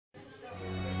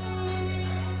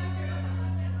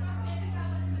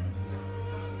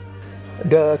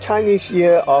The Chinese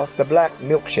Year of the Black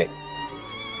Milkshake.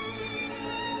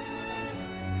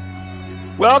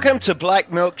 Welcome to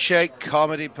Black Milkshake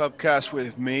Comedy Podcast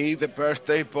with me, the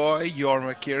birthday boy,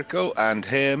 Jorma Kirko, and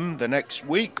him, the next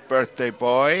week birthday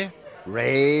boy,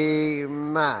 Ray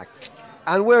Mack.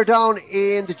 And we're down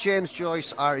in the James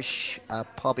Joyce Irish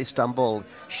Pub Istanbul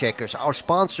Shakers, our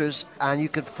sponsors, and you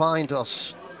can find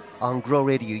us on Grow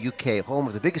Radio UK, home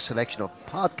of the biggest selection of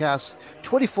podcasts,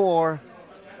 24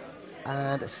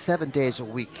 and 7 days a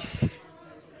week.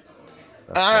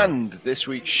 And this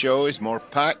week's show is more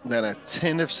packed than a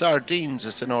tin of sardines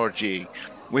at an orgy.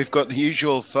 We've got the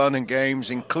usual fun and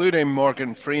games, including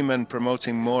Morgan Freeman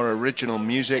promoting more original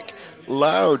music,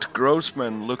 Loud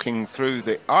Grossman looking through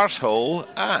the Arsehole,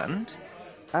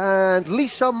 And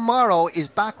Lisa Morrow is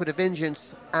back with a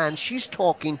vengeance, and she's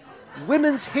talking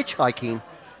women's hitchhiking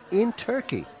in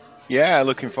Turkey. Yeah,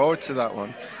 looking forward to that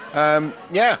one.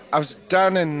 I was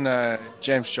down in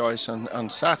James Joyce on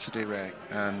Saturday, Ray,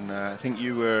 and I think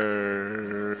you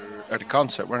were at a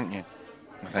concert, weren't you?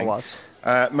 I was.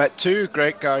 Met two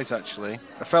great guys, actually.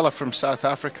 A fella from South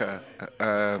Africa,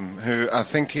 who I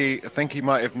think he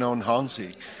might have known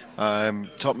Hansi.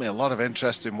 Taught me a lot of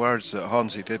interesting words that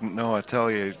Hansi didn't know, I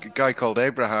tell you. A guy called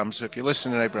Abraham, so if you're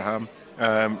listening, Abraham,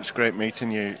 it's great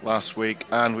meeting you last week.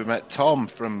 And we met Tom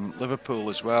from Liverpool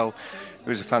as well, who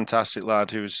was a fantastic lad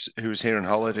who was here on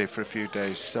holiday for a few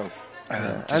days. So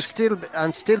and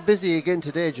still busy again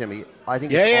today, Jimmy. I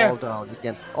think all down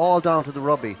again, all down to the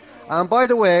rugby. And by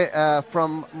the way,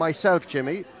 from myself,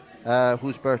 Jimmy,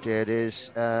 whose birthday it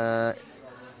is, I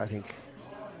think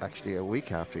actually a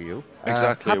week after you.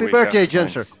 Exactly. Happy birthday,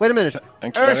 Jenser. Wait a minute.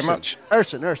 Thank you very much.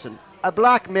 Urson, a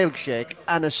black milkshake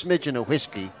and a smidgen of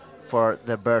whiskey for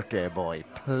the birthday boy,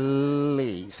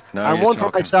 please. Now and one for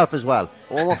myself as well.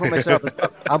 One for myself.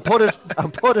 And put it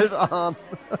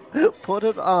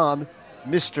on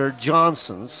Mr.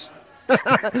 Johnson's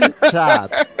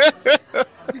tab.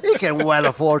 He can well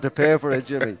afford to pay for it,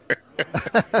 Jimmy.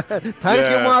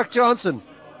 Thank you, Mark Johnson.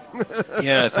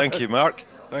 Yeah, thank you, Mark.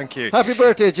 Thank you. Happy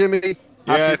birthday, Jimmy.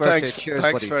 Yeah, thanks. Cheers,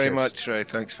 buddy. Very Cheers. much, Ray.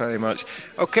 Thanks very much.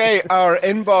 Okay, our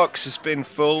inbox has been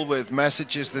full with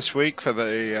messages this week for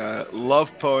the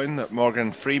love poem that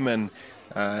Morgan Freeman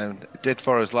did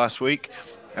for us last week.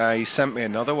 He sent me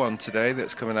another one today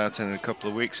that's coming out in a couple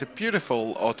of weeks. A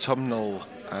beautiful autumnal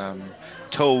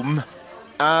tome.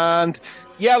 And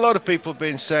yeah, a lot of people have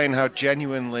been saying how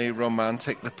genuinely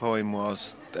romantic the poem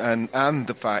was. And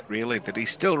the fact, really, that he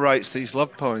still writes these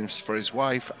love poems for his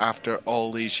wife after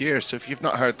all these years. So if you've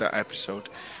not heard that episode,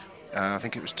 I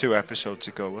think it was 2 episodes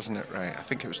ago, wasn't it, Ray? I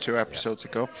think it was 2 episodes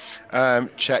ago.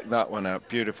 Check that one out.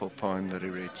 Beautiful poem that he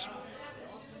reads.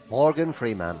 Morgan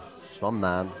Freeman, some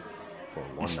man for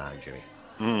one man,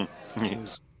 Jimmy.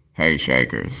 Yes. Hey,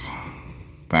 Shakers.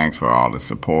 Thanks for all the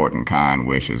support and kind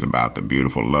wishes about the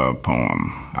beautiful love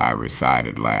poem I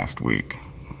recited last week.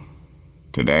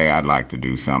 Today, I'd like to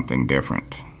do something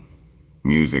different.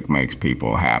 Music makes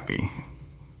people happy.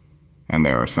 And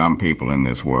there are some people in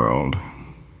this world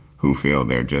who feel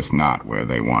they're just not where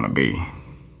they want to be.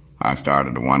 I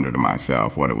started to wonder to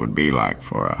myself what it would be like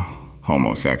for a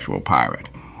homosexual pirate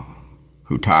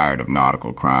who tired of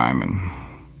nautical crime and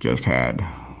just had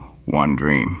one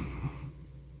dream.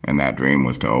 And that dream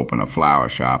was to open a flower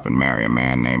shop and marry a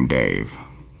man named Dave.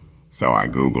 So I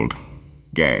Googled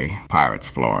gay pirate's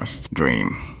florist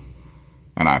dream,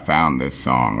 and I found this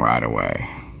song right away.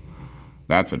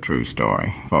 That's a true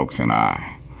story, folks, and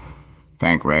I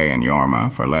thank Ray and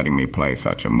Jorma for letting me play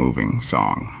such a moving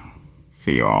song.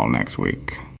 See you all next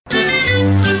week.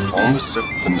 On the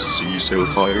seventh sea sailed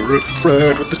pirate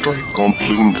Fred with the tricorn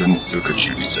plumed and silk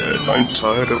chief. He said, I'm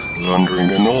tired of blundering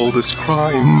and all this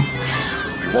crime.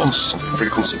 I want something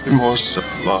frequent, something more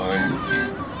sublime.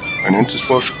 And into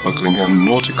swashbuckling and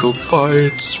nautical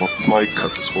fights, swap my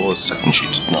cutlass for a satin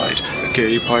sheet at night. A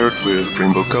gay pirate with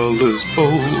rainbow colours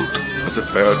bold. As a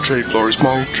fair trade flourish,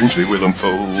 my dreams we will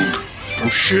unfold. From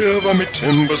shiver me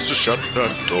timbers to shut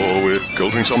that door. With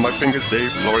gold rings on my fingers, say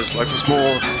florist life is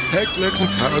more. Peg legs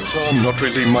and parrots are not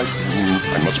really my scene.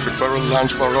 I much prefer a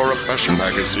lounge bar or a fashion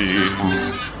magazine.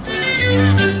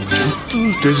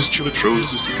 Gentle daisies, tulips,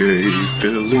 roses gay,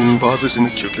 filling vases in a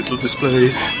cute little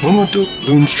display. No more dope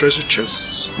blooms, treasure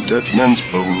chests, and dead men's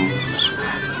bones.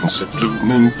 Instead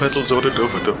blooming petals ordered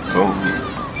over the phone.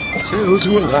 I'll sail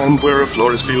to a land where a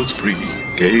florist feels free.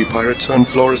 Gay pirate turned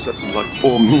florist, that's a life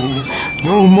for me.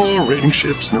 No more raiding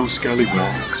ships, no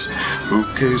scallywags.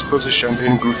 Bouquets, poses,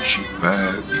 champagne, Gucci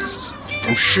bags.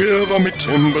 From shiver me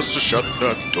timbers to shut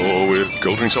that door with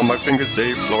gold rings on my fingers,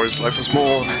 a florist life was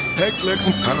more. Peg legs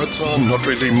and parrots are not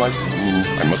really my scene.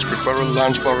 I much prefer a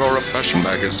lounge bar or a fashion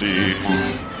magazine.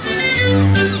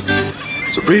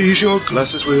 So raise your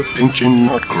glasses with pink gin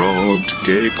or grog to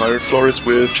gay pirate florists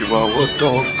with chihuahua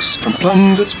dogs. From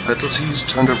plunder to petals he's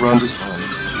turned around his life.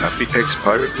 Happy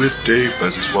ex-pirate with Dave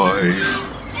as his wife.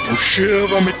 From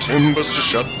shiver me timbers to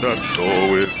shut that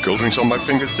door with gold rings on my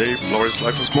fingers, a florist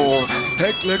life was more.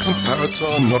 Peg legs and parrots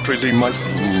are not really my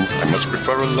scene. I much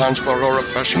prefer a lounge bar or a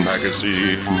fashion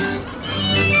magazine.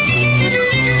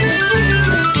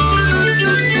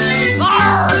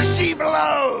 She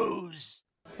blows!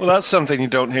 Well, that's something you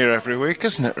don't hear every week,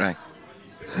 isn't it, Ray?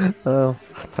 Oh,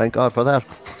 thank God for that.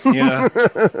 Yeah.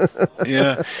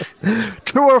 Yeah.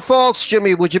 True or false,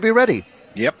 Jimmy? Would you be ready?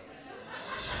 Yep.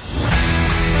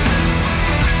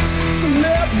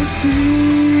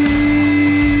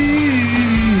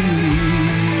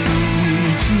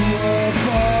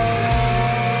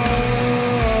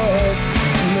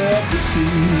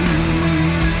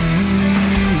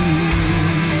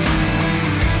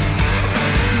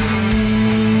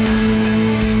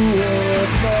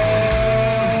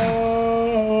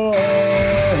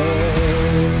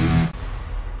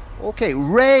 Okay,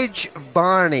 Reg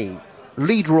Barney,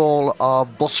 lead role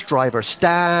of bus driver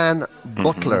Stan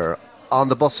Butler on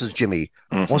the buses, Jimmy,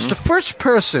 was the first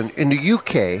person in the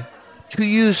UK to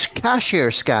use cashier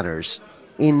scanners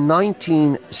in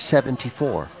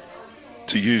 1974.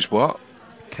 To use what?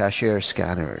 Cashier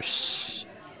scanners.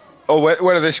 Oh,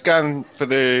 where do they scan for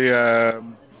the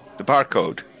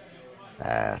barcode?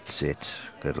 That's it.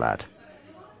 Good lad.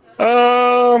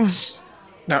 Now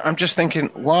I'm just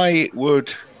thinking, why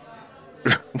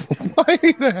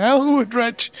the hell would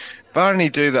Reg Barney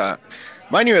do that?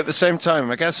 Mind you, at the same time,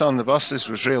 I guess On the Buses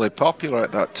was really popular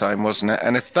at that time, wasn't it?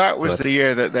 And if that was the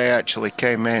year that they actually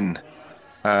came in,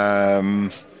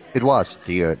 it was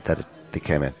the year that they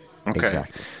came in. Okay.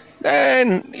 Exactly.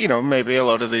 Then, maybe a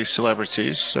lot of these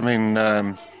celebrities, I mean,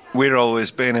 we're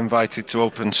always being invited to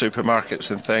open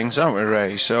supermarkets and things, aren't we,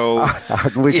 Ray? So,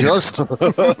 Aren't we just?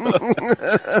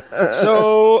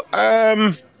 So,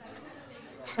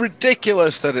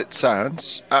 ridiculous that it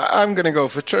sounds, I'm going to go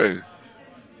for true.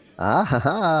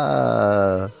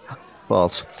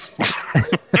 False.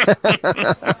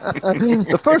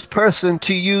 The first person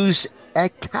to use a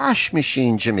cash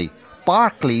machine, Jimmy,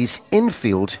 Barclays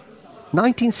Infield,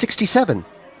 1967.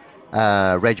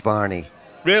 Reg Varney.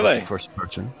 Really? Was the first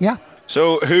person. Yeah.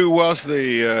 So who was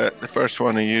the first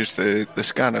one who used the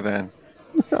scanner then?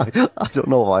 I don't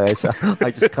know why I said. I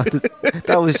just got it.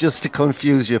 That was just to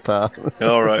confuse you, pal.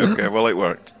 All right. Okay. Well, it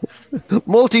worked.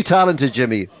 Multi-talented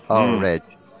Jimmy. Oh, Reg.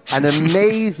 An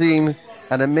amazing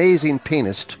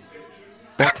pianist.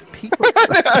 But people...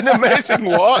 An amazing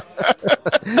what?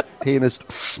 Pianist.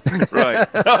 Right.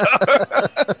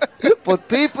 But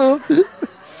people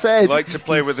said... Like to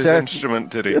play with his instrument,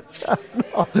 did he?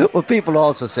 No. Well, people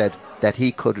also said that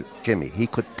he could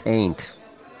paint.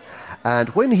 And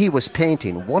when he was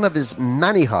painting, one of his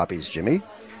many hobbies, Jimmy,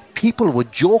 people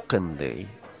would jokingly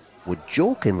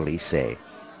say,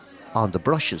 on the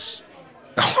brushes.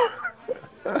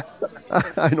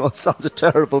 I know it sounds a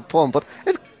terrible pun, but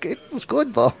it was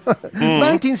good, though.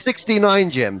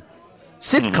 1969, Jim.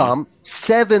 Sitcom,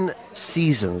 7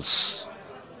 seasons.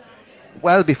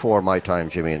 Well before my time,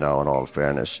 Jimmy, now, in all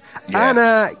fairness. Yeah.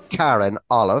 Anna Karen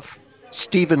Olive,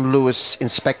 Stephen Lewis,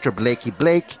 Inspector Blakey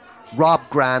Blake, Rob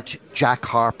Grant, Jack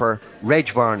Harper, Reg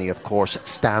Varney, of course,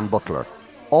 Stan Butler.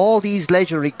 All these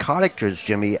legendary characters,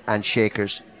 Jimmy, and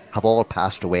Shakers, have all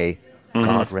passed away.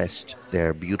 God rest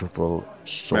their beautiful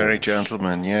souls. Merry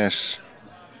gentlemen, yes.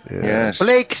 Yeah. Yes.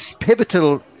 Blake's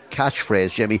pivotal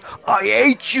catchphrase, Jimmy, I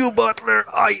hate you, Butler,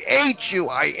 I hate you,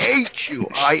 I hate you,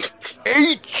 I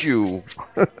hate you.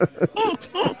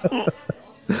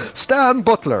 Stan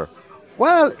Butler,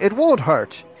 well, it won't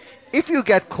hurt. If you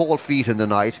get cold feet in the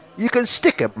night, you can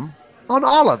stick him on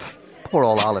Olive. Poor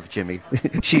old Olive, Jimmy.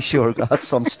 She sure got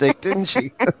some stick, didn't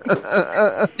she?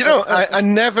 I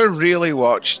never really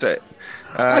watched it.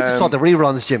 I just saw the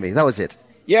reruns, Jimmy. That was it.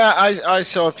 Yeah, I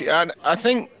saw a few. And I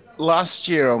think last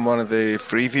year on one of the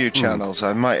Freeview channels,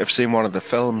 I might have seen one of the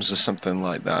films or something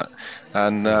like that.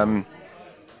 And,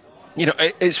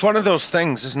 it's one of those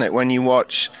things, isn't it, when you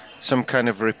watch some kind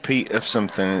of repeat of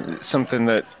something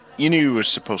that you knew was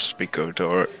supposed to be good,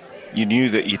 or you knew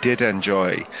that you did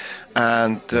enjoy.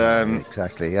 And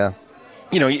exactly, yeah.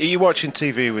 You're watching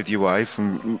TV with your wife,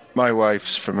 and my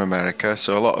wife's from America,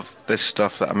 so a lot of this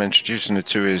stuff that I'm introducing her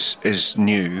to is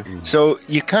new. So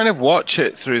you kind of watch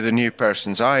it through the new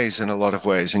person's eyes in a lot of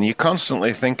ways, and you're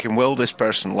constantly thinking, will this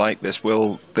person like this?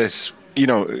 Will this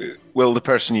will the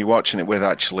person you're watching it with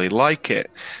actually like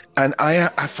it? And I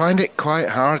find it quite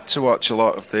hard to watch a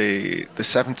lot of the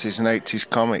 70s and 80s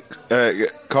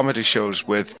comedy shows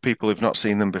with people who've not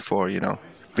seen them before,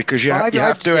 because you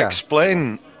have to yeah.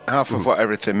 explain half of what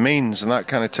everything means, and that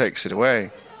kind of takes it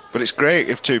away. But it's great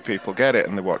if two people get it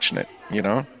and they're watching it.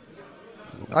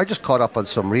 I just caught up on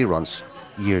some reruns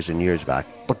years and years back.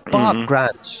 But Bob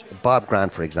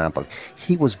Grant, for example,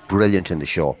 he was brilliant in the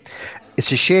show.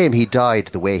 It's a shame he died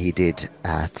the way he did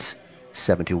at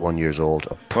 71 years old. A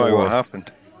Why? What poor,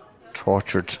 happened?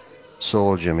 tortured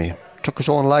soul, Jimmy. Took his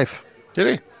own life.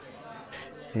 Did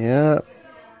Yeah.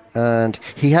 And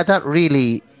he had that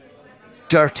really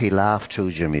dirty laugh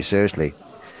too, Jimmy, seriously.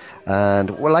 And,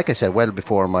 well, like I said, well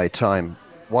before my time,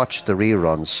 watched the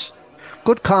reruns.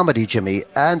 Good comedy, Jimmy,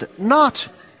 and not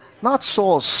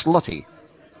so slutty.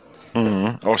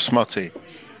 he? Or smutty?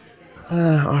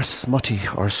 Or smutty,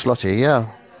 or slutty, yeah.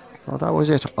 Well, that was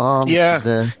it.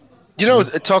 Yeah.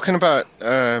 Talking about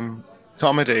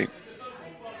comedy,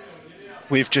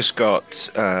 we've just got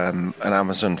an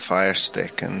Amazon Fire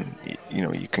Stick, and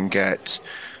you can get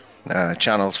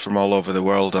channels from all over the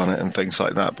world on it and things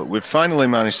like that. But we've finally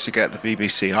managed to get the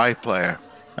BBC iPlayer,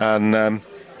 and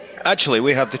actually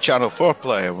we had the Channel 4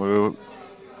 player. We were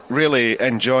really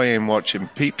enjoying watching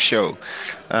Peep Show,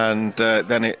 and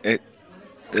then it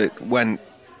went.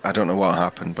 I don't know what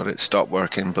happened, but it stopped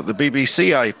working. But the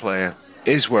BBC iPlayer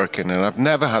is working, and I've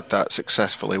never had that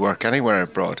successfully work anywhere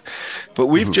abroad. But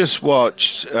we've just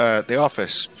watched The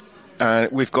Office,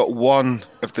 and we've got one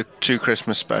of the 2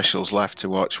 Christmas specials left to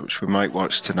watch, which we might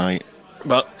watch tonight.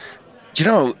 But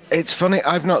it's funny.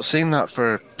 I've not seen that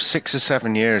for 6 or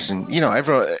 7 years, and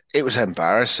everyone. It was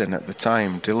embarrassing at the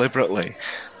time, deliberately.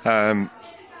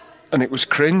 And it was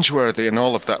cringeworthy and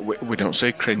all of that. We don't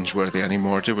say cringeworthy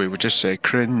anymore, do we? We just say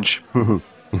cringe.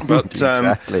 But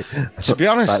Exactly. to be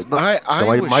honest,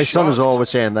 my son is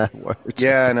always saying that word.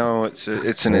 Yeah, I know. It's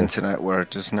an internet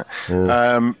word, isn't it?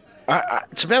 Yeah.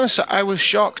 To be honest, I was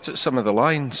shocked at some of the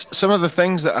lines. Some of the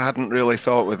things that I hadn't really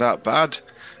thought were that bad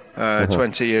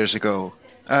 20 years ago.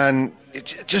 And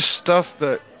just stuff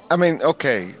that,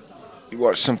 okay, you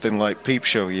watch something like Peep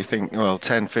Show, you think, well,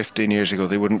 10, 15 years ago,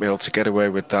 they wouldn't be able to get away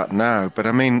with that now. But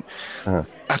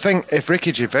I think if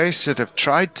Ricky Gervais had have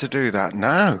tried to do that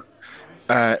now,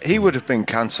 he would have been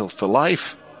cancelled for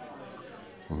life.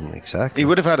 Exactly. He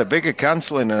would have had a bigger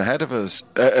cancelling ahead of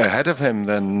him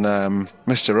than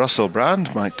Mr. Russell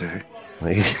Brand might do.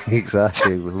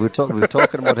 Exactly. We're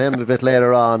talking about him a bit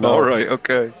later on. All right,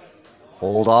 okay.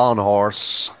 Hold on,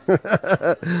 horse.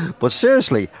 But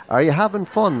seriously, are you having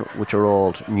fun with your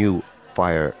old new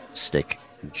Fire Stick,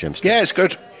 Jim? Yeah, it's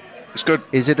good. It's good.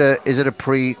 Is it a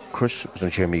pre-Christmas?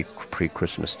 Don't hear me,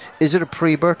 pre-Christmas. Is it a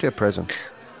pre-birthday present?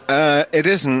 It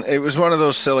isn't. It was one of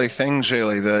those silly things,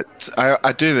 really, that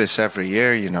I do this every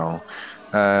year,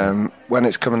 when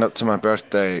it's coming up to my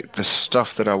birthday, the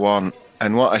stuff that I want,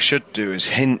 and what I should do is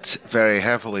hint very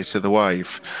heavily to the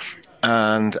wife,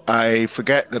 and I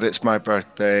forget that it's my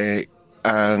birthday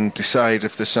and decide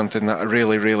if there's something that I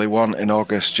really, really want in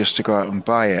August just to go out and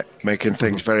buy it, making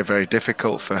things very, very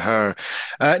difficult for her.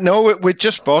 No, we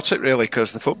just bought it, really,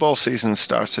 because the football season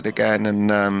started again,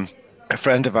 and a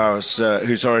friend of ours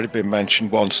who's already been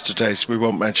mentioned once today, so we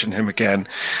won't mention him again,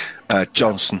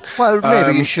 Johnson. Well,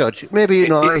 maybe you should. Maybe,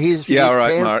 he's all right,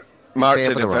 paying, Mark. Mark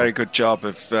did a very role. good job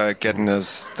of getting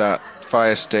us that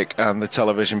Fire Stick and the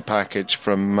television package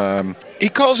from, he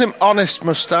calls him Honest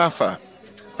Mustafa.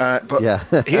 But Yeah.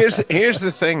 here's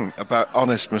the thing about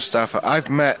Honest Mustafa. I've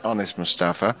met Honest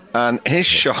Mustafa, and his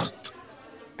shop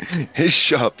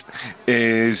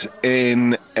is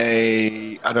in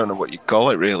I don't know what you call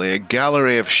it, really, a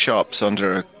gallery of shops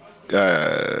under a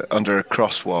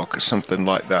crosswalk or something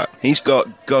like that. He's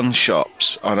got gun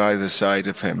shops on either side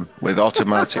of him with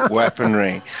automatic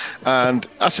weaponry, and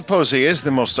I suppose he is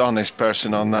the most honest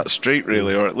person on that street,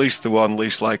 really, or at least the one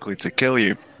least likely to kill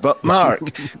you. But Mark,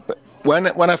 when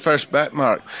I first met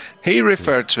Mark, he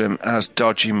referred to him as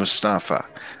Dodgy Mustafa.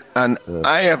 And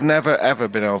I have never, ever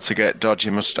been able to get Dodgy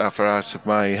Mustafa out of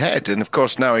my head. And, of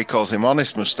course, now he calls him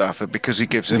Honest Mustafa because he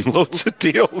gives him loads of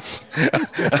deals.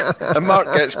 And Mark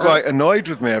gets quite annoyed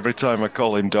with me every time I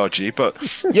call him Dodgy. But,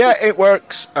 yeah, it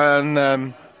works.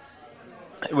 And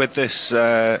with this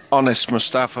Honest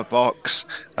Mustafa box,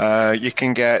 you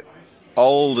can get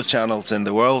all the channels in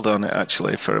the world on it,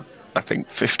 actually, for, I think,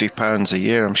 £50 a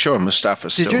year. I'm sure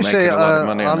Mustafa's still making a lot of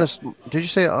money on it. Did you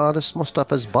say Honest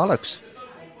Mustafa's bollocks?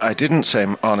 I didn't say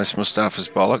Honest Mustafa's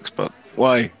bollocks, but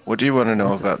why? What do you want to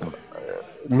know about them?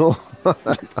 No, I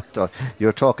thought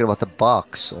you're talking about the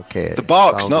box. Okay. The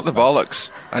box, Sounded not the like- bollocks.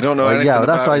 I don't know Oh, anything yeah,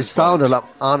 that's about why it his sounded bollocks.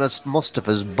 like honest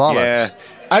Mustafa's bollocks. Yeah.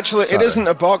 Actually, it Sorry. isn't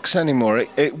a box anymore.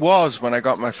 It was when I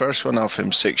got my first one off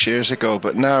him 6 years ago,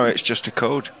 but now it's just a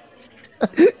code.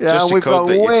 Yeah, Just a we've code gone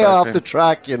that you way type off in. the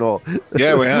track, you know.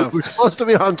 Yeah, we have. We're supposed to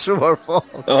be on through our phones.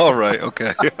 All right,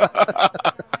 okay.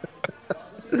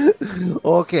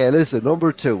 Okay, listen,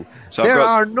 number 2. So I've There got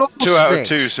are no 2 out of 2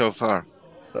 snakes. so far.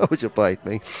 Oh, would you bite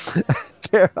me?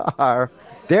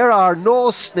 there are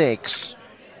no snakes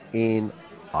in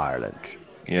Ireland.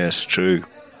 Yes, true.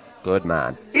 Good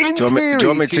man. Do you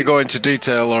want me to go into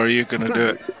detail, or are you going to do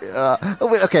it?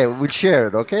 Okay, we'll share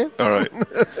it, okay? All right.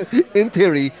 In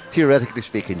theory, theoretically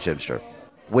speaking, Jimster,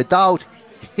 without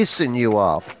hissing you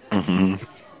off,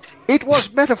 it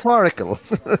was metaphorical.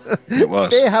 It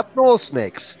was. They have no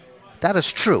snakes. That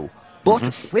is true. But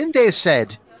when they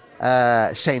said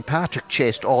St. Patrick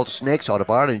chased all the snakes out of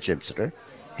Ireland, Jimster,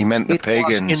 He meant the it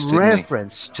pagans, was in didn't he?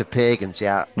 reference to pagans,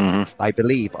 yeah. I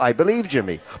believe,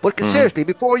 Jimmy. But seriously,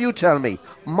 before you tell me,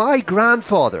 my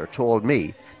grandfather told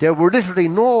me there were literally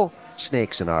no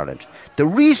snakes in Ireland. The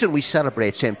reason we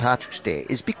celebrate St. Patrick's Day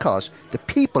is because the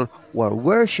people were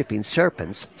worshipping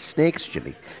serpents, snakes,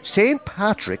 Jimmy. St.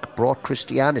 Patrick brought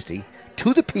Christianity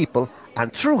to the people,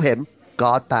 and through him,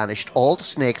 God banished all the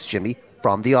snakes, Jimmy,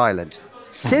 from the island.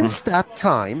 Since that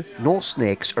time, no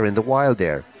snakes are in the wild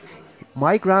there.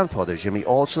 My grandfather, Jimmy,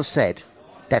 also said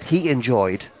that he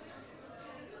enjoyed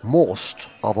most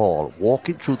of all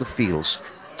walking through the fields,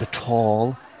 the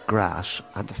tall grass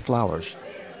and the flowers,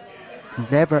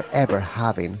 never ever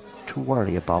having to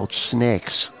worry about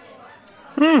snakes.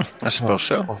 I suppose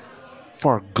so.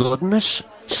 For goodness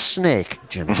snake,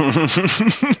 Jimmy.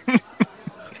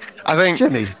 I think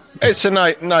Jimmy. it's a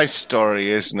nice story,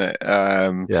 isn't it?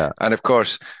 Yeah. And of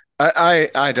course,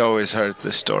 I'd always heard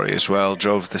this story as well.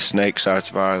 Drove the snakes out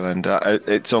of Ireland.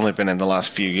 It's only been in the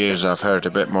last few years I've heard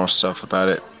a bit more stuff about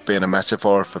it being a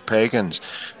metaphor for pagans.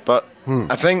 But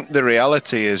I think the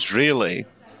reality is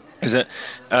that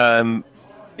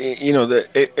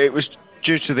it was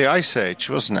due to the Ice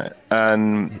Age, wasn't it?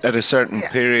 And at a certain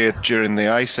period during the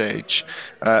Ice Age,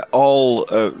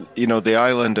 the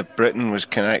island of Britain was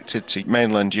connected to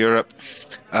mainland Europe.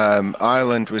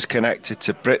 Ireland was connected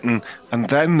to Britain, and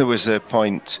then there was a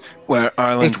point where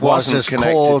Ireland It was wasn't as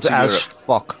connected cold to as Europe.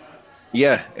 fuck.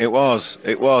 Yeah, it was,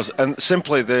 and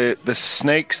simply the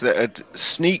snakes that had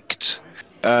sneaked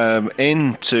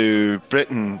into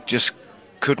Britain just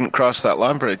couldn't cross that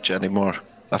land bridge anymore.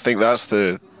 I think that's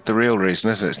the real reason,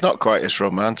 isn't it? It's not quite as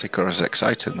romantic or as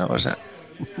exciting, though, is it?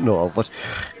 No, but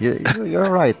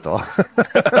you're right, though.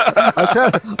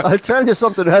 I'll tell you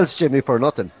something else, Jimmy, for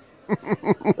nothing.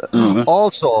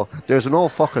 Also, there's no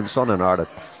fucking sun in Ireland.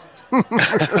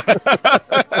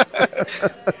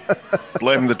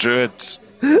 Blame the Druids.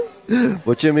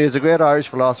 But Jimmy, as a great Irish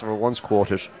philosopher once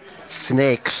quoted,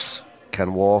 snakes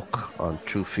can walk on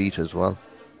 2 feet as well.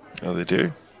 Oh, they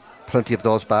do. Plenty of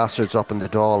those bastards up in the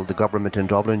Dáil, the government in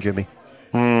Dublin, Jimmy.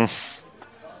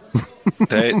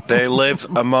 They live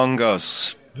among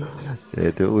us.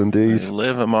 They do indeed. They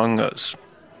live among us.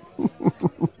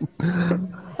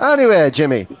 Anyway,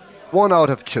 Jimmy, 1 out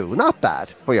of 2. Not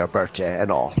bad for your birthday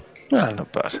and all.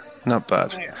 Not bad. Not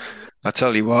bad. I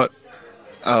tell you what,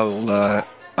 I'll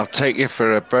take you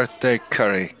for a birthday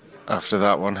curry after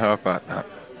that one. How about that?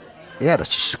 Yeah, that's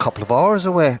just a couple of hours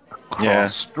away.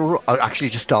 Across the actually,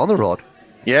 just down the road.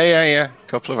 Yeah.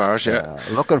 Couple of hours, yeah.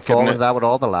 Looking forward to that with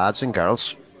all the lads and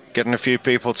girls. Getting a few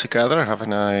people together,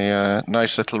 having a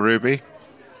nice little Ruby.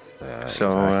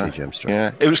 Exactly, Jimster.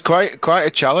 Yeah, it was quite a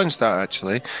challenge, that,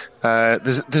 actually.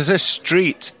 There's this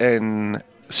street in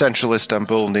central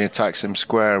Istanbul near Taksim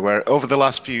Square where over the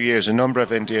last few years a number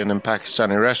of Indian and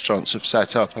Pakistani restaurants have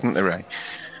set up, haven't they, Ray?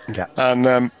 Yeah.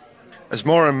 And as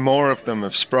more and more of them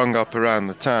have sprung up around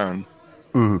the town,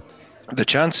 the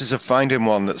chances of finding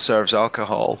one that serves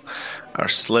alcohol are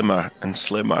slimmer and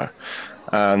slimmer.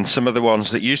 And some of the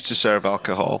ones that used to serve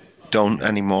alcohol don't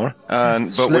anymore.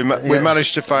 But we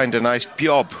managed to find a nice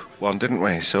biob one, didn't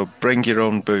we? So bring your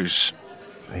own booze.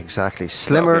 Exactly.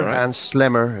 Slimmer right. and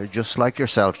slimmer, just like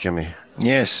yourself, Jimmy.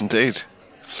 Yes, indeed.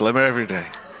 Slimmer every day.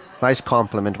 Nice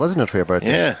compliment, wasn't it, for your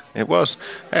birthday? Yeah, it was.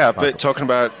 Yeah, I've been talking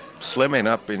about slimming.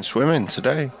 I've been swimming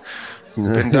today.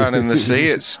 Been down in the sea.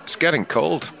 It's getting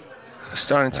cold. It's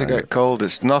starting to get cold.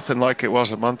 It's nothing like it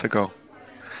was a month ago.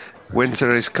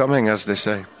 Winter is coming, as they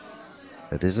say.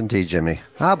 It is indeed, Jimmy.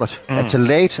 But it's a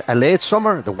late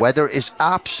summer. The weather is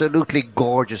absolutely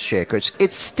gorgeous, Shakers.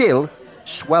 It's still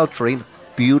sweltering,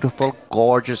 beautiful,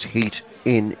 gorgeous heat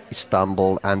in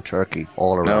Istanbul and Turkey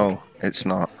all around. No, it's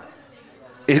not.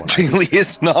 It really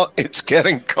is not. It's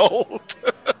getting cold.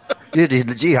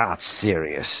 Yeah, it's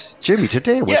serious. Jimmy,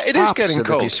 today was It is getting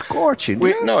absolutely cold. scorching.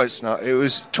 No, it's not. It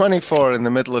was 24 in the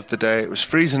middle of the day. It was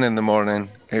freezing in the morning.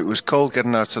 It was cold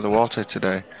getting out of the water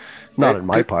today. Not in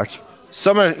my part.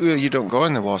 Summer, well, you don't go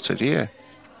in the water, do you?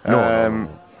 No.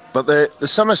 But the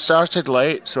summer started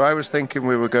late, so I was thinking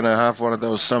we were going to have one of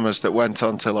those summers that went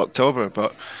on till October,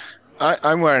 but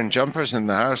I'm wearing jumpers in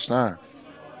the house now,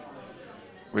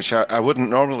 which I wouldn't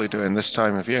normally do in this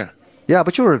time of year. Yeah,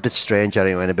 but you were a bit strange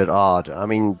anyway, and a bit odd. I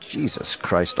mean, Jesus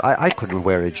Christ, I couldn't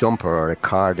wear a jumper or a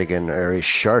cardigan or a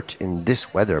shirt in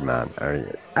this weather, man.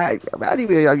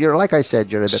 Anyway, you're like I said,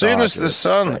 you're a bit. As soon odd, as the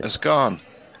sun is gone,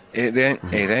 it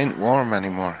ain't warm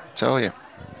anymore. I tell you.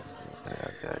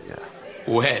 Yeah.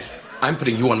 Well, I'm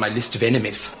putting you on my list of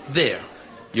enemies. There,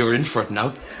 you're in for it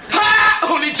now. Ha!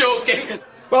 Only joking.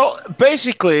 Well,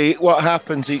 basically, what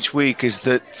happens each week is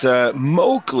that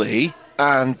Mowgli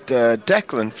and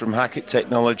Declan from Hackett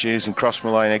Technologies and Cross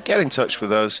Malina get in touch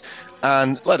with us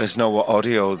and let us know what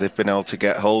audio they've been able to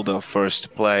get hold of for us to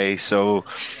play. So,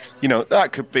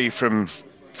 that could be from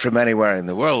anywhere in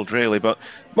the world, really. But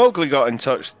Mowgli got in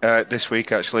touch this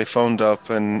week, actually, phoned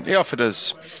up, and he offered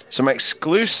us some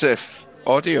exclusive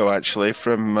audio, actually,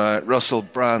 from Russell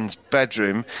Brand's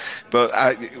bedroom.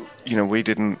 But, we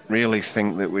didn't really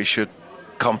think that we should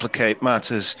complicate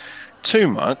matters too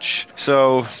much.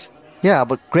 So... Yeah,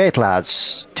 but great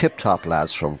lads, tip-top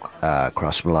lads from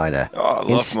Cross Malina. Oh, I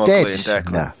love Mowgli and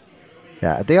Declan.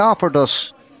 Yeah, they offered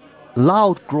us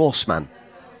Loud Grossman,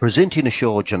 presenting a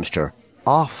show, Jimster,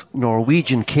 off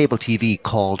Norwegian cable TV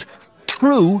called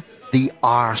Through the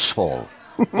Arsehole.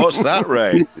 What's that,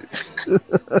 Ray?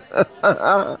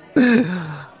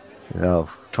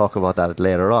 Talk about that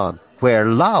later on. Where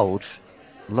Loud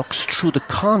looks through the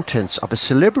contents of a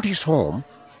celebrity's home,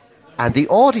 and the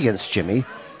audience, Jimmy,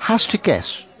 has to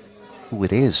guess who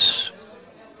it is.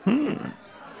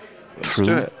 Let's Through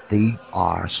do it. the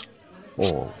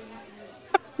Arsehole.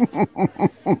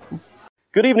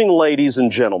 Good evening, ladies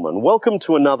and gentlemen. Welcome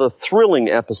to another thrilling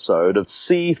episode of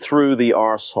See Through the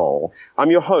Arsehole. I'm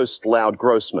your host, Loud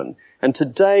Grossman, and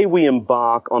today we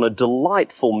embark on a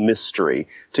delightful mystery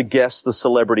to guess the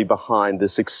celebrity behind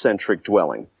this eccentric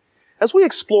dwelling. As we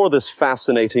explore this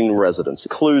fascinating residence,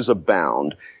 clues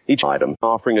abound, each item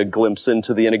offering a glimpse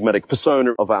into the enigmatic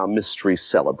persona of our mystery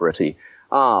celebrity.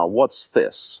 Ah, what's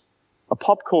this? A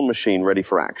popcorn machine ready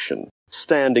for action,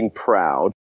 standing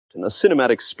proud, and a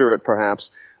cinematic spirit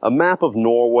perhaps, a map of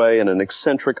Norway and an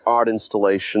eccentric art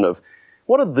installation of,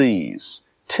 what are these?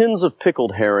 Tins of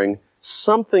pickled herring.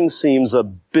 Something seems a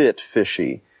bit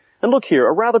fishy. And look here,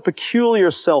 a rather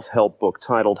peculiar self-help book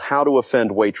titled How to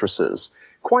Offend Waitresses.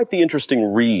 Quite the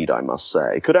interesting read, I must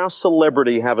say. Could our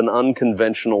celebrity have an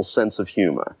unconventional sense of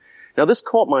humor? Now, this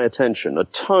caught my attention, a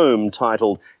tome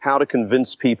titled How to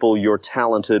Convince People You're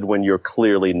Talented When You're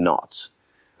Clearly Not.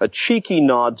 A cheeky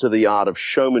nod to the art of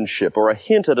showmanship or a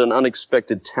hint at an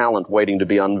unexpected talent waiting to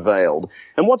be unveiled.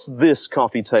 And what's this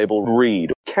coffee table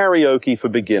read? Karaoke for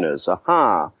beginners.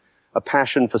 Aha! A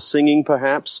passion for singing,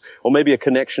 perhaps? Or maybe a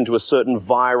connection to a certain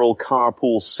viral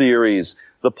carpool series.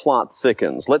 The plot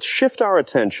thickens. Let's shift our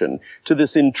attention to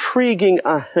this intriguing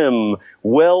ahem,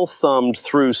 well-thumbed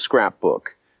through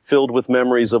scrapbook, filled with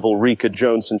memories of Ulrika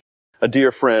Johnson, a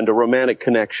dear friend, a romantic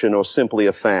connection, or simply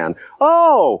a fan.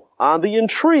 Oh, the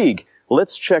intrigue.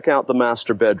 Let's check out the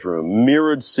master bedroom.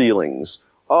 Mirrored ceilings.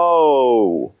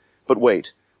 Oh, but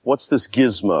wait, what's this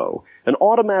gizmo? An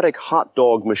automatic hot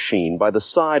dog machine by the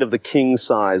side of the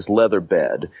king-size leather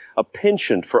bed, a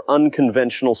penchant for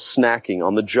unconventional snacking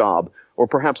on the job, or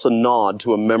perhaps a nod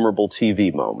to a memorable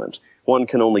TV moment. One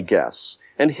can only guess.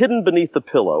 And hidden beneath the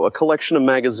pillow, a collection of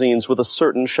magazines with a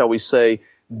certain, shall we say,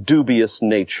 dubious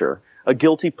nature, a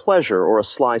guilty pleasure or a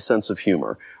sly sense of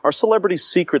humor. Our celebrities'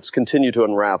 secrets continue to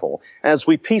unravel. As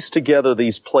we piece together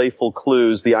these playful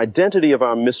clues, the identity of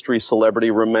our mystery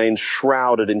celebrity remains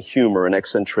shrouded in humor and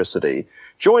eccentricity.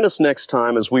 Join us next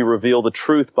time as we reveal the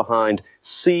truth behind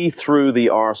See Through the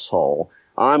Arsehole.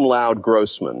 I'm Loud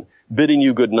Grossman, bidding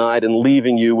you good night and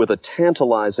leaving you with a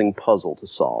tantalizing puzzle to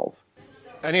solve.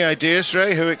 Any ideas,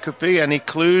 Ray, who it could be? Any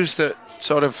clues that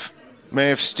sort of may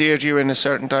have steered you in a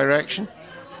certain direction?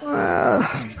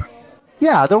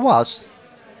 Yeah, there was.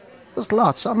 There's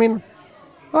lots. I mean,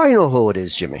 I know who it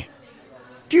is, Jimmy.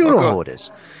 Do you know who it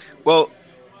is? Well,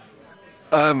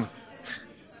 I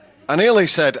nearly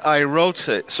said I wrote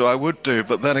it, so I would do,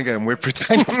 but then again, we're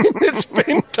pretending it's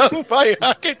been done by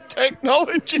Hackett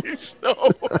Technologies,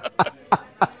 so...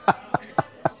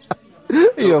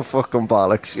 You're fucking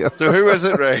bollocks, yeah. So who is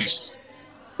it, Ray?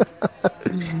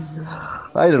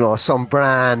 I don't know, some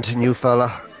brand new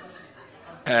fella.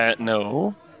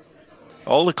 No.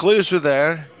 All the clues were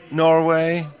there.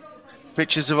 Norway,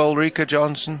 pictures of Ulrika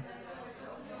Johnson,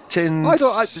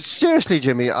 tins. Seriously,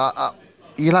 Jimmy,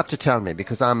 you'll have to tell me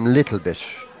because I'm a little bit.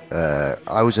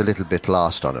 I was a little bit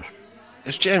lost on it.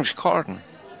 It's James Corden.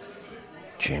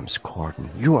 James Corden.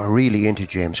 You are really into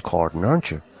James Corden,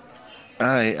 aren't you?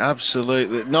 Aye,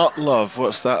 absolutely. Not Love.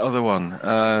 What's that other one?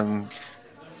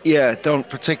 Yeah, don't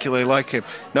particularly like him.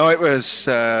 No, it was.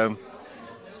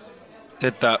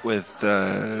 Did that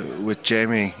with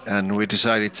Jamie, and we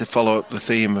decided to follow up the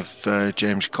theme of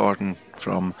James Corden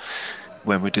from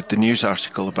when we did the news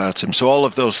article about him. So all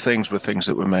of those things were things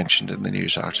that were mentioned in the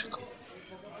news article.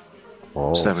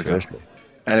 Oh, so there we seriously. go.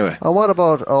 Anyway. And what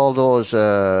about all those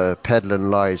peddling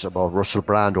lies about Russell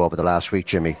Brand over the last week,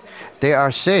 Jimmy? They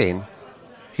are saying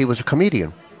he was a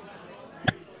comedian.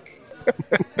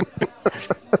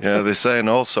 Yeah, they're saying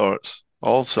all sorts.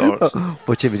 All sorts.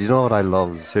 But Jimmy, do you know what I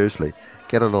love? Seriously,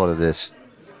 get a load of this.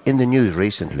 In the news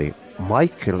recently,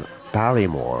 Michael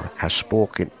Barrymore has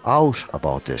spoken out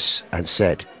about this and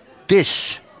said,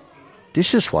 This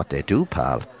is what they do,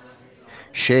 pal.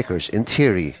 Shakers, in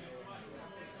theory,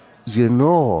 you're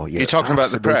talking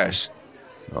about the press?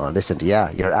 Oh, listen,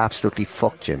 you're absolutely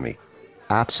fucked, Jimmy.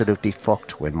 Absolutely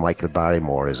fucked when Michael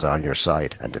Barrymore is on your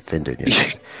side and defending you.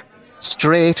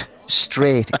 Straight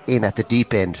in at the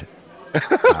deep end.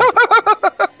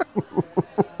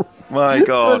 My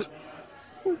God.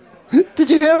 Did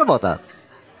you hear about that?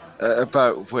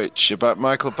 About which? About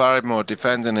Michael Barrymore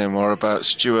defending him, or about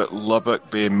Stuart Lubbock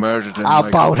being murdered in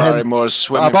Michael Barrymore's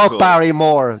swimming pool? About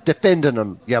Barrymore defending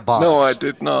him, yeah, boss. No, I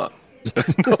did not.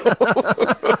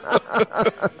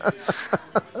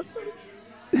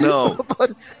 No.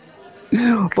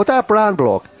 But that Brand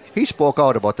bloke, he spoke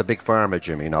out about the big pharma,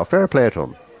 Jimmy. Now, fair play to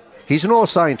him. He's no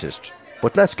scientist,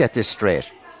 but let's get this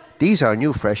straight. These are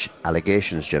new, fresh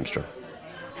allegations, Jimster.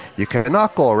 You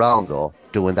cannot go around, though,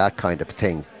 doing that kind of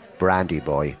thing, Brandy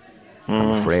boy.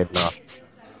 I'm afraid not.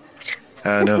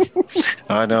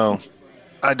 I know.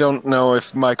 I don't know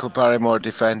if Michael Barrymore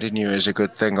defending you is a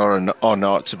good thing or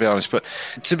not, to be honest. But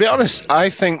to be honest,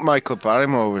 I think Michael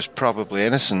Barrymore was probably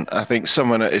innocent. I think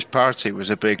someone at his party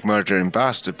was a big murdering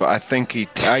bastard, but I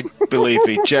believe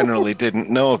he generally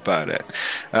didn't know about it.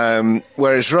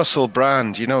 Whereas Russell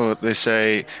Brand, they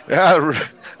say,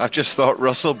 I've just thought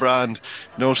Russell Brand,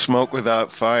 no smoke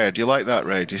without fire. Do you like that,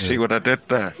 Ray? Do you see what I did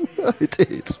there? I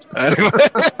did. Anyway.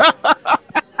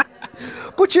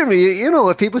 But Jimmy,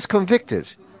 if he was convicted,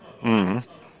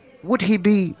 would he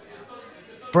be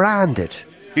branded?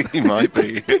 He might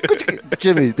be.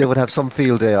 Jimmy, they would have some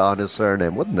field day on his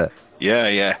surname, wouldn't they?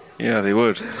 Yeah, they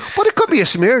would. But it could be a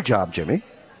smear job, Jimmy.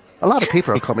 A lot of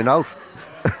people are coming out.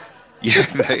 Yeah,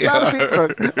 they are. A lot of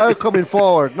people are coming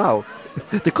forward now.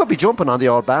 They could be jumping on the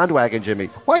old bandwagon, Jimmy.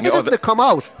 Why didn't they come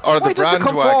out? Or the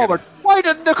brandwagon. Why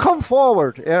didn't they come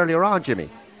forward earlier on, Jimmy?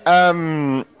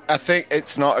 I think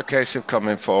it's not a case of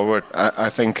coming forward. I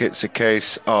think it's a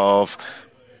case of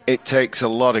it takes a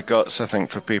lot of guts, I think,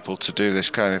 for people to do this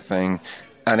kind of thing.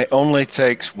 And it only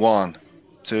takes one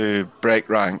to break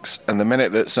ranks. And the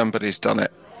minute that somebody's done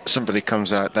it, somebody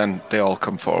comes out, then they all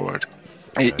come forward.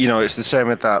 It's the same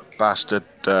with that bastard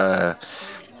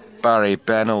Barry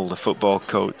Bennell, the football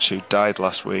coach who died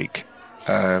last week.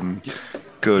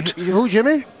 Good. Who,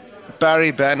 Jimmy?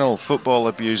 Barry Bennell, football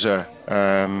abuser.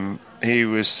 He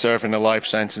was serving a life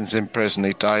sentence in prison.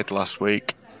 He died last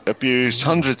week. Abused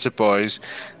hundreds of boys,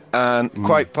 and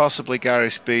quite possibly Gary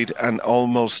Speed and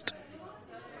almost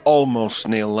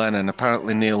Neil Lennon.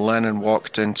 Apparently Neil Lennon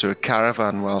walked into a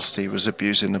caravan whilst he was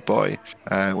abusing a boy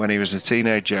when he was a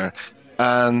teenager.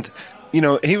 And,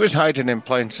 he was hiding in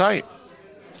plain sight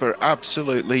for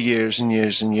absolutely years and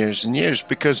years and years and years,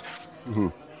 because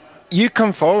you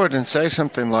come forward and say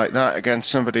something like that against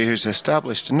somebody who's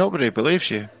established and nobody believes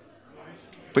you.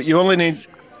 But you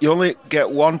only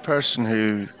get one person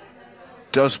who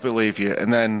does believe you,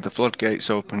 and then the floodgates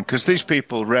open, because these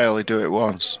people rarely do it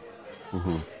once.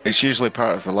 It's usually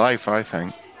part of the life, I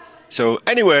think. So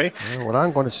anyway, what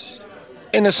I'm going to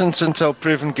innocence until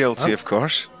proven guilty, of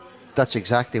course. That's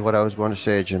exactly what I was going to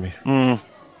say, Jimmy.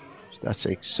 That's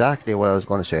exactly what I was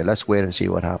going to say. Let's wait and see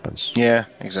what happens. Yeah,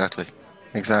 exactly.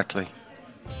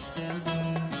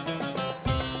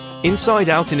 Inside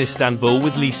Out in Istanbul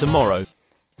with Lisa Morrow.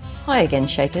 Hi again,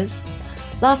 Shakers.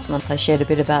 Last month I shared a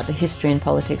bit about the history and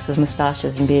politics of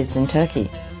moustaches and beards in Turkey.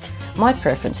 My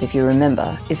preference, if you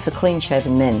remember, is for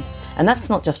clean-shaven men, and that's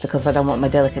not just because I don't want my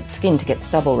delicate skin to get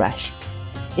stubble rash.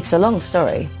 It's a long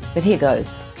story, but here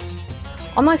goes.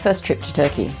 On my first trip to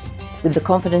Turkey, with the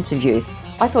confidence of youth,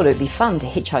 I thought it would be fun to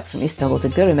hitchhike from Istanbul to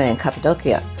Gürme in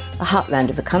Cappadocia, the heartland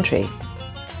of the country.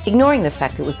 Ignoring the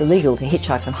fact it was illegal to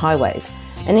hitchhike on highways,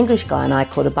 an English guy and I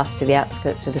caught a bus to the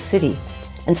outskirts of the city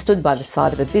and stood by the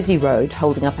side of a busy road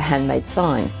holding up a handmade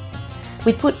sign.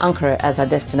 We'd put Ankara as our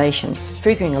destination,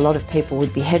 figuring a lot of people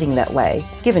would be heading that way,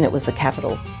 given it was the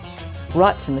capital.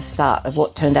 Right from the start of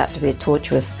what turned out to be a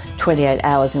tortuous 28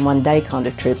 hours in one day kind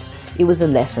of trip, it was a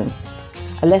lesson.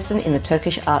 A lesson in the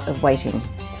Turkish art of waiting.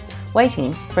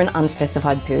 Waiting for an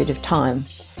unspecified period of time.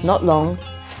 Not long,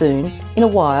 soon, in a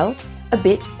while, a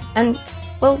bit, and,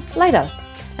 well, later.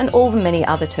 And all the many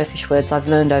other Turkish words I've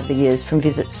learned over the years from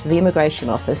visits to the immigration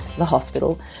office, the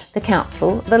hospital, the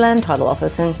council, the land title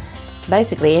office, and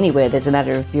basically anywhere there's a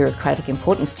matter of bureaucratic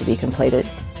importance to be completed.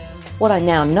 What I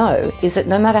now know is that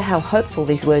no matter how hopeful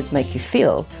these words make you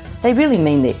feel, they really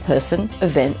mean the person,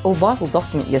 event, or vital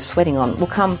document you're sweating on will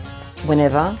come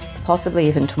whenever, possibly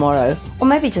even tomorrow, or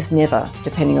maybe just never,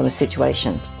 depending on the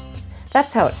situation.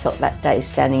 That's how it felt that day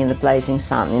standing in the blazing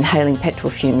sun, inhaling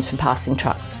petrol fumes from passing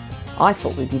trucks. I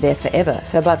thought we'd be there forever,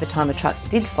 so by the time a truck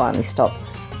did finally stop,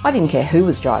 I didn't care who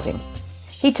was driving.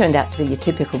 He turned out to be your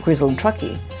typical grizzled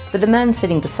truckie, but the man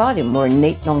sitting beside him wore a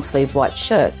neat long-sleeved white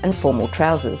shirt and formal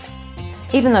trousers.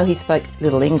 Even though he spoke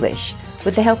little English,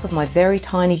 with the help of my very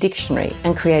tiny dictionary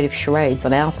and creative charades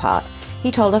on our part,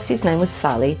 he told us his name was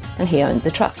Salih and he owned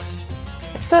the truck.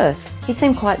 At first, he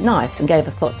seemed quite nice and gave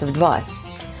us lots of advice.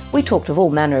 We talked of all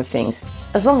manner of things,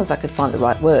 as long as I could find the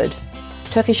right word.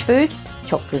 Turkish food?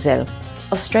 Çok güzel.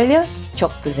 Australia?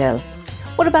 Çok güzel.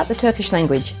 What about the Turkish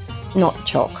language? Not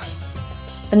çok.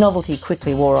 The novelty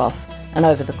quickly wore off, and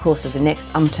over the course of the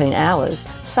next umpteen hours,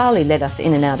 Salih led us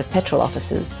in and out of petrol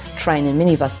offices, train and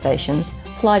minibus stations,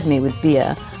 plied me with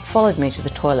beer, followed me to the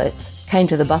toilets, came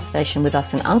to the bus station with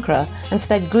us in Ankara, and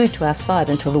stayed glued to our side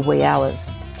until the wee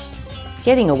hours.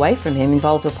 Getting away from him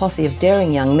involved a posse of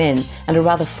daring young men and a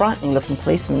rather frightening-looking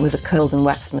policeman with a curled and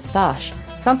waxed moustache,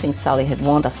 something Salih had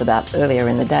warned us about earlier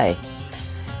in the day.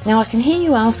 Now I can hear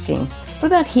you asking, what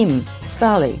about him,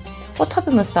 Salih? What type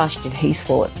of moustache did he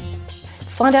sport?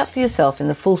 Find out for yourself in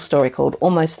the full story called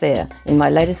Almost There in my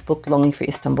latest book, Longing for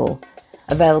Istanbul.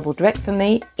 Available direct from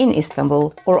me in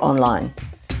Istanbul or online.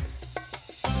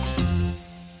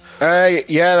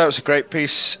 Yeah, that was a great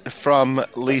piece from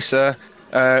Lisa.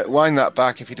 Wind that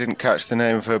back if you didn't catch the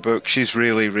name of her book. She's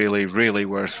really, really, really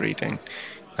worth reading.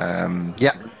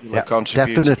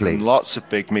 Contributed definitely. in lots of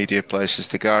big media places,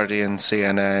 The Guardian,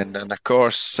 CNN, and of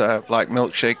course, Black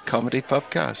Milkshake Comedy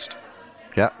Podcast.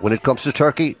 Yeah, when it comes to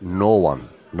Turkey, no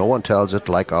one tells it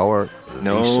like our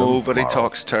Nobody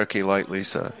talks Turkey like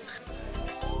Lisa.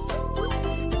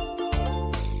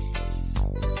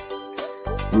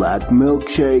 Black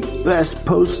Milkshake Best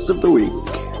Posts of the Week.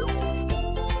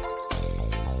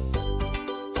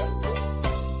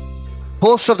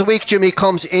 Post of the week, Jimmy,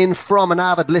 comes in from an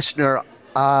avid listener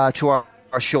to our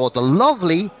show, the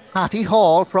lovely Patty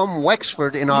Hall from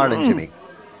Wexford in Ireland, Jimmy.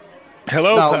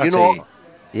 Hello, now, Patty. You know,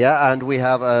 yeah, and we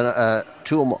have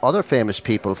two other famous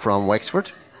people from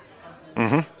Wexford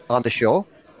on the show.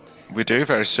 We do,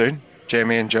 very soon.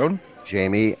 Jamie and Joan.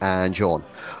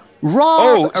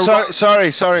 Rob,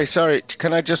 Sorry.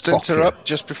 Can I just interrupt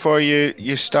just before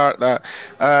you start that?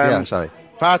 Yeah, sorry.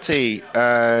 Patty,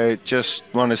 just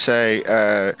want to say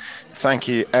thank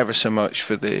you ever so much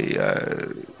for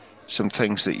the some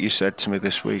things that you said to me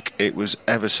this week. It was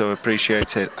ever so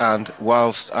appreciated. And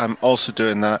whilst I'm also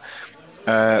doing that,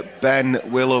 Ben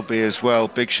Willoughby as well,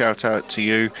 big shout out to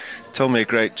you. Told me a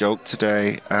great joke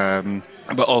today,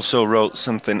 but also wrote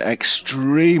something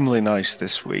extremely nice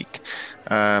this week.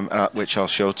 Which I'll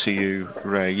show to you,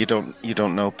 Ray. You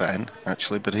don't know Ben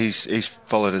actually, but he's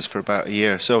followed us for about a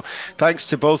year. So thanks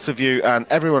to both of you and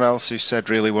everyone else who said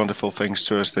really wonderful things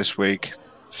to us this week.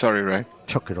 Sorry, Ray.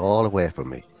 Took it all away from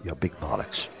me, you big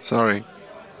bollocks. Sorry.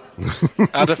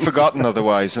 I'd have forgotten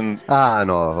otherwise. And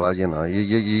no, well, you know,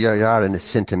 you are in a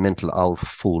sentimental old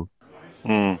fool.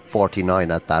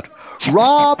 49 at that.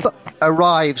 Rob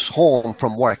arrives home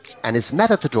from work and is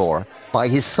met at the door by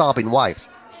his sobbing wife.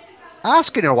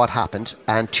 Asking her what happened,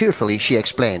 and tearfully she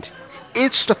explained,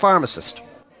 "It's the pharmacist.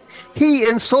 He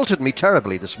insulted me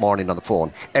terribly this morning on the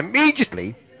phone."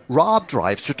 Immediately, Rob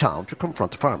drives to town to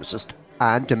confront the pharmacist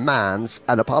and demands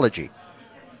an apology.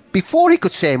 Before he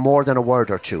could say more than a word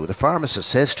or two, the pharmacist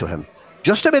says to him,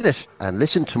 "Just a minute and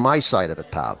listen to my side of it,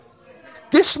 pal.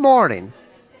 This morning,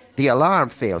 the alarm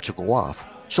failed to go off,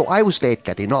 so I was late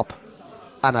getting up,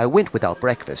 and I went without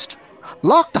breakfast,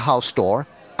 locked the house door,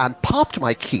 and popped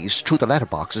my keys through the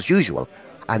letterbox as usual,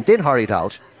 and then hurried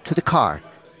out to the car,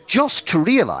 just to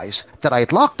realise that I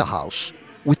had locked the house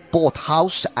with both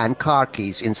house and car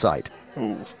keys inside.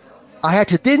 I had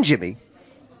to then, Jimmy,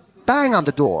 bang on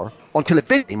the door until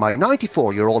eventually my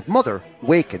 94-year-old mother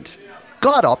wakened,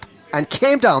 got up and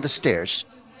came down the stairs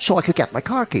so I could get my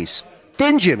car keys.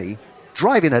 Then, Jimmy,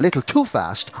 driving a little too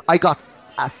fast, I got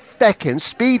a feckin'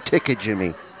 speed ticket,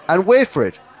 Jimmy. And wait for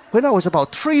it, when I was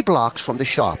about 3 blocks from the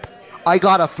shop, I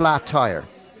got a flat tire.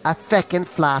 A feckin'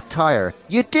 flat tire.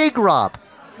 You dig, Rob?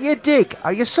 You dig?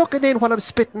 Are you sucking in what I'm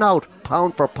spitting out,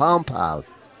 pound for pound, pal?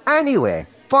 Anyway,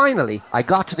 finally, I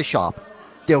got to the shop.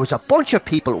 There was a bunch of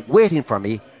people waiting for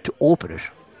me to open it,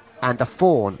 and the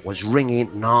phone was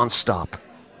ringing non-stop.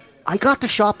 I got the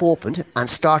shop opened and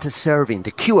started serving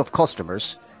the queue of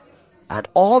customers, and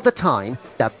all the time,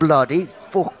 that bloody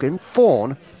fucking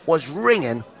phone was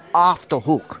ringing off the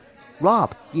hook.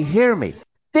 Rob, you hear me?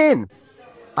 Then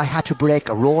I had to break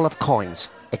a roll of coins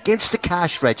against the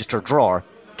cash register drawer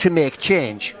to make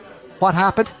change. What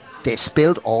happened? They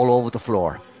spilled all over the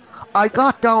floor. I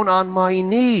got down on my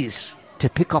knees to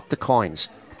pick up the coins.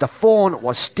 The phone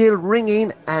was still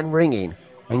ringing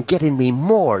and getting me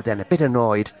more than a bit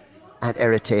annoyed and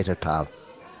irritated, pal.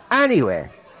 Anyway,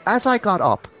 as I got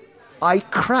up, I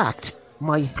cracked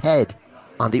my head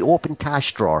on the open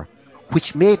cash drawer,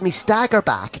 which made me stagger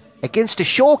back against a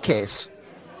showcase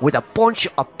with a bunch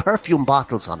of perfume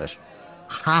bottles on it.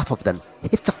 Half of them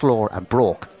hit the floor and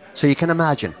broke. So you can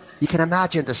imagine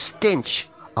the stench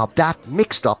of that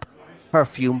mixed up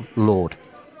perfume load.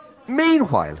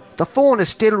 Meanwhile, the phone is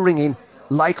still ringing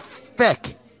like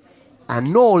feck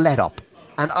and no let up.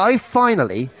 And I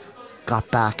finally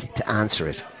got back to answer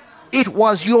it. It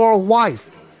was your wife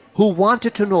who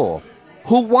wanted to know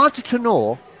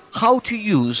how to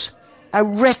use a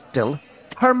rectal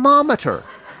thermometer.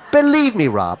 Believe me,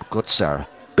 Rob, good sir.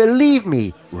 Believe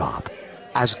me, Rob,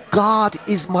 as God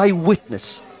is my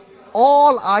witness,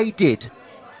 all I did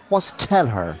was tell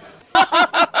her.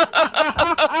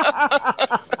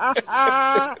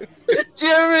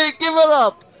 Jerry, give it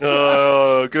up.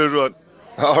 Oh, good one.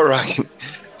 All right.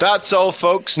 That's all,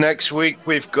 folks. Next week,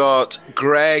 we've got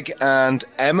Greg and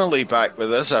Emily back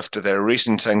with us after their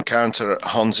recent encounter at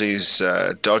Honzi's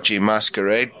dodgy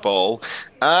masquerade ball.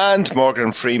 And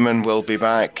Morgan Freeman will be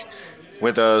back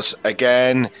with us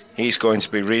again. He's going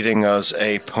to be reading us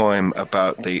a poem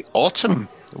about the autumn,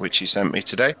 which he sent me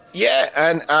today. Yeah,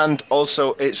 and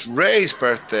also it's Ray's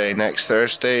birthday next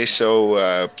Thursday,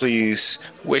 so please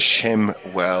wish him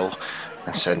well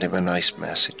and send him a nice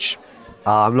message.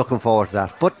 I'm looking forward to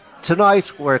that. But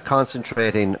tonight we're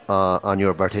concentrating on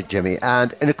your birthday, Jimmy,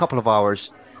 and in a couple of hours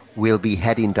we'll be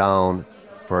heading down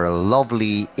for a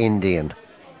lovely Indian.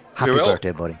 Happy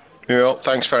birthday, buddy. We will.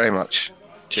 Thanks very much.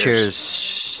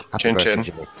 Cheers. Happy chin, birthday, chin.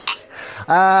 Jimmy.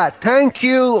 Thank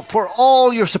you for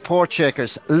all your support,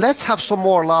 Shakers. Let's have some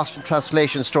more Lost in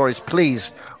Translation stories,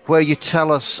 please, where you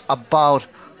tell us about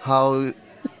how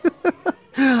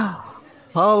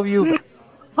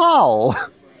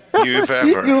you've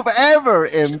ever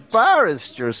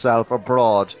embarrassed yourself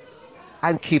abroad.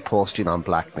 And keep posting on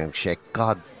Black Milkshake.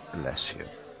 God bless you.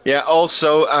 Yeah,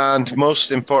 also, and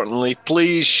most importantly,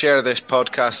 please share this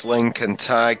podcast link and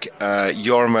tag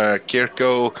Jorma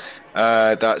Kirko.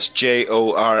 That's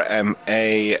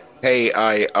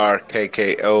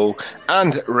JORMAKIRKKO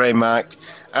and Ray Mack,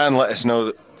 and let us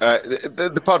know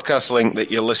the podcast link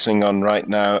that you're listening on right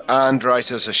now, and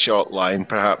write us a short line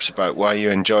perhaps about why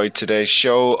you enjoyed today's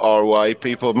show or why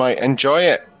people might enjoy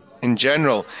it in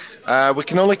general. We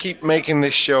can only keep making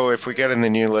this show if we get in the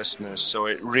new listeners, so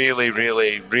it really,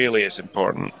 really, really is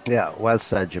important. Yeah, well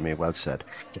said, Jimmy, well said.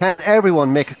 Can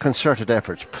everyone make a concerted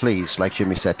effort, please, like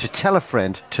Jimmy said, to tell a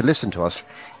friend to listen to us,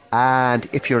 and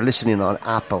if you're listening on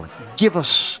Apple, give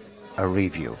us a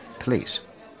review, please.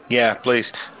 Yeah,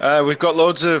 please. We've got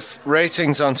loads of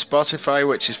ratings on Spotify,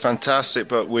 which is fantastic,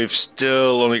 but we've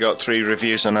still only got 3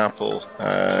 reviews on Apple,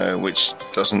 which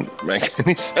doesn't make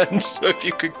any sense. So if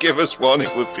you could give us one,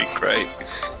 it would be great.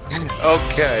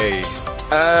 Okay.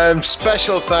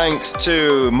 Special thanks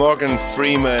to Morgan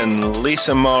Freeman,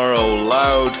 Lisa Morrow,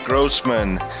 Loud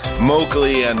Grossman,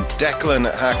 Mowgli, and Declan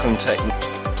at Hackland Tech.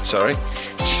 Sorry.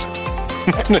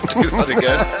 I'm going to do that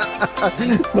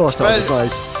again. No, sorry,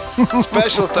 guys.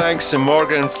 Special thanks to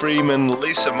Morgan Freeman,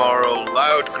 Lisa Morrow,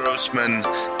 Loud Grossman,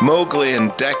 Mowgli,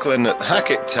 and Declan at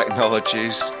Hackett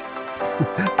Technologies.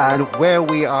 And where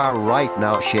we are right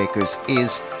now, Shakers,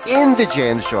 is in the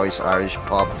James Joyce Irish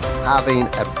Pub, having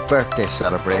a birthday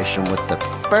celebration with the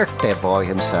birthday boy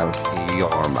himself,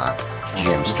 Jorma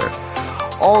Jimster.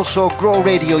 Also, Grow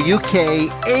Radio UK,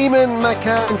 Eamon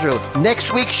McAndrew.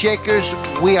 Next week, Shakers,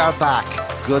 we are back.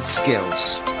 Good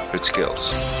skills. Good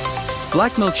skills.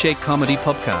 Black Milkshake Comedy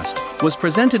Podcast was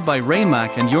presented by Ray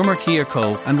Mack and Jorma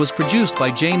Kirko and was produced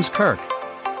by James Kirk.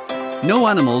 No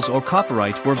animals or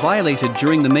copyright were violated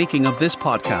during the making of this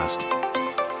podcast.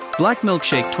 Black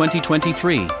Milkshake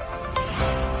 2023.